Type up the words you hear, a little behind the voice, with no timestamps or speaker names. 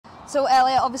So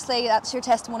Elliott, obviously that's your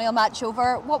testimonial match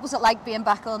over. What was it like being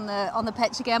back on the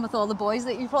pitch again with all the boys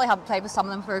that you probably haven't played with some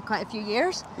of them for quite a few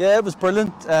years? Yeah, it was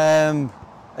brilliant.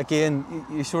 Again,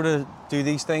 you sort of do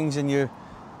these things and you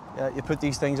put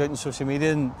these things out on social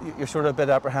media, and you're sort of a bit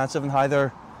apprehensive in how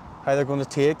they're going to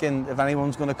take and if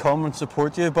anyone's going to come and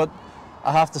support you. But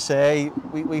I have to say,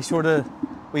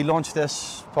 we launched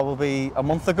this probably a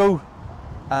month ago,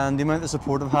 and the amount of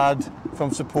support I've had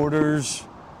from supporters,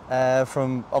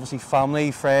 from obviously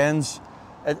family, friends,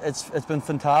 it's been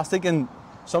fantastic. And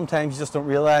sometimes you just don't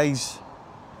realise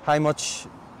how much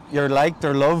you're liked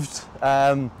or loved.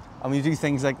 And when you do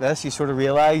things like this, you sort of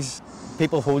realise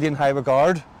people hold you in high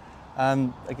regard.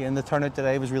 And again, the turnout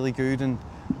today was really good, and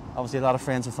obviously a lot of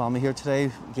friends and family here today.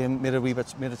 Again, made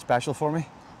it special for me.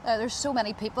 There's so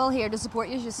many people here to support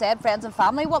you, as you said, friends and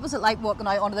family. What was it like walking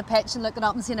out onto the pitch and looking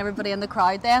up and seeing everybody in the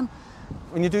crowd then?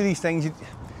 When you do these things,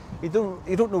 you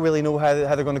don't really know how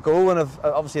they're going to go. And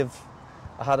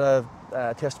I had a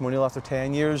testimonial after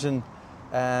 10 years, and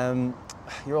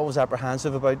you're always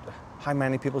apprehensive about how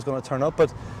many people's going to turn up.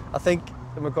 But I think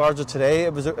in regards to today,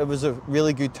 it was a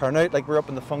really good turnout. Like, we're up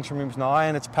in the function rooms now,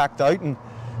 and it's packed out, and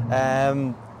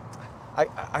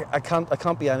I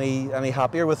can't be any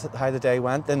happier with how the day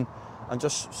went, and I'm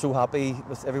just so happy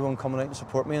with everyone coming out to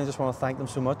support me, and I just want to thank them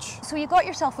so much. So you got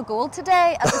yourself a goal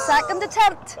today at the second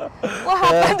attempt. What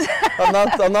happened?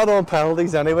 I'm not on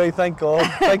penalties anyway, thank God.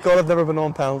 Thank God I've never been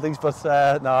on penalties, but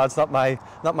no, it's not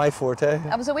my forte.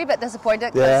 I was a wee bit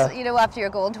disappointed because you know, after your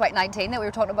goal in 2019 that we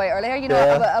were talking about earlier, you know,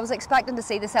 I was expecting to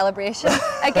see the celebration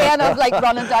again of like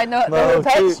running down the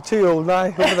pitch. Too old now,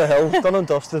 over the hill, done and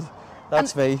dusted.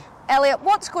 That's me. Elliott,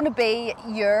 what's going to be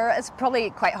it's probably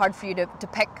quite hard for you to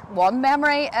pick one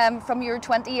memory from your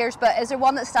 20 years, but is there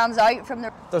one that stands out from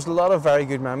the... There's a lot of very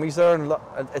good memories there, and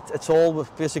it's all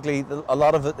with basically, a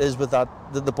lot of it is with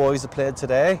the boys that played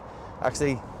today.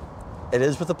 Actually, it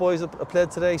is with the boys that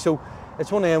played today, so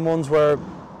it's one of them ones where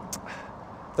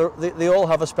they all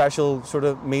have a special sort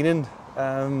of meaning,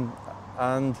 and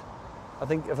I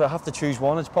think if I have to choose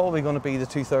one, it's probably going to be the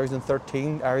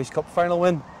 2013 Irish Cup final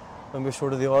win, when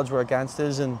the odds were against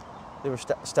us and they were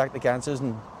stacked against us,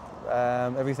 and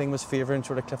everything was favouring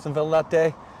sort of Cliftonville that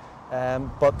day.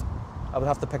 But I would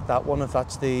have to pick that one if I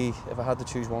had to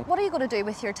choose one. What are you going to do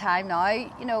with your time now?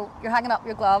 You know, you're hanging up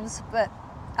your gloves, but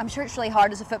I'm sure it's really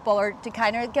hard as a footballer to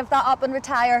kind of give that up and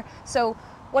retire. So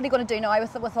what are you going to do now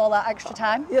with all that extra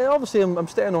time? Yeah, obviously I'm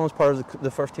staying on as part of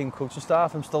the first team coaching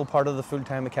staff. I'm still part of the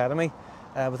full-time academy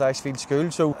with Icefield School.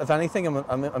 So if anything,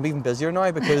 I'm even busier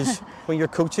now, because when you're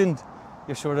coaching,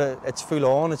 it's full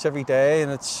on, it's every day,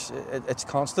 and it's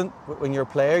constant. When you're a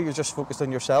player, you're just focused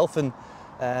on yourself and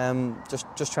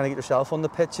just trying to get yourself on the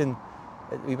pitch, and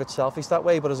a wee bit selfish that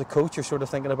way. But as a coach, you're sort of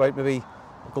thinking about maybe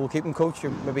a goalkeeping coach.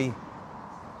 You're maybe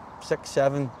 6,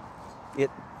 7, 8,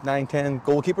 9, 10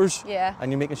 goalkeepers,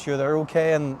 and you're making sure they're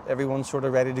okay and everyone's sort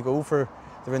of ready to go for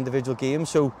their individual games.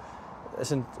 So,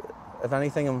 listen, if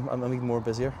anything, I'm even more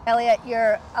busier. Elliott,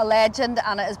 you're a legend,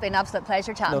 and it has been an absolute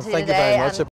pleasure chatting to you today. Thank you very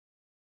much.